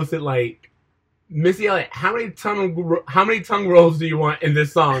posted like, Missy Elliott, how many tongue rolls do you want in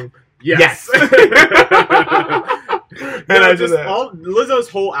this song? Yes. And I just Lizzo's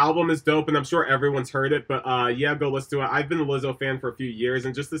whole album is dope, and I'm sure everyone's heard it. But yeah, go listen to it. I've been a Lizzo fan for a few years,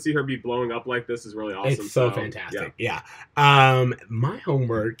 and just to see her be blowing up like this is really awesome. It's so fantastic. Yeah. My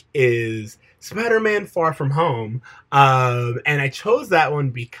homework is Spider-Man: Far From Home, and I chose that one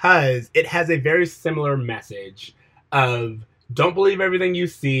because it has a very similar message of don't believe everything you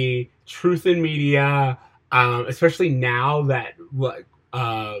see, truth in media, especially now that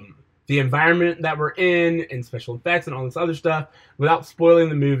the environment that we're in and special effects and all this other stuff. Without spoiling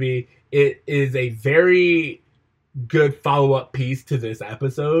the movie, it is a very good follow-up piece to this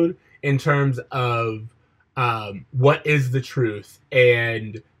episode in terms of what is the truth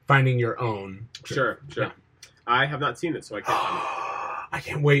and finding your own truth. Sure. Yeah. I have not seen it, so I can't. I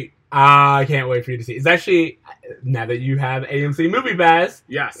can't wait. I can't wait for you to see. It's actually, now that you have AMC Movie Pass.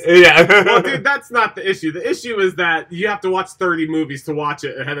 Yes. Yeah. Well, dude, that's not the issue. The issue is that you have to watch 30 movies to watch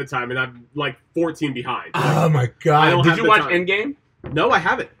it ahead of time, and I'm like 14 behind. Oh my god! Did you watch Endgame? No, I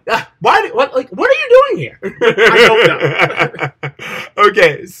haven't. Why? What are you doing here? I don't know.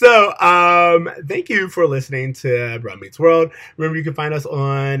 Okay, so thank you for listening to Bro Meets World. Remember, you can find us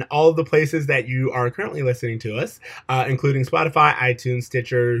on all of the places that you are currently listening to us, including Spotify, iTunes,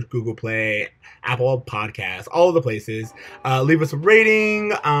 Stitcher, Google Play, Apple Podcasts, all of the places. Leave us a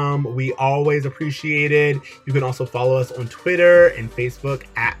rating. We always appreciate it. You can also follow us on Twitter and Facebook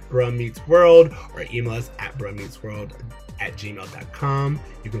at Bro Meets World, or email us at bromeetsworld@gmail.com.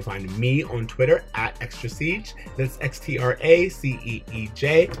 You can find me on Twitter at Extra Siege. That's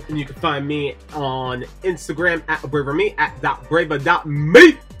XTRACEEJ. And you can find me on Instagram at braverme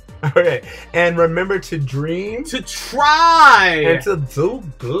 @brava.me. Okay, and remember to dream, to try, and to do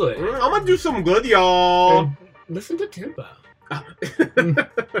good. I'm gonna do some good, y'all. And listen to Tempo.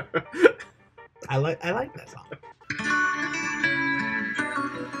 I like that song.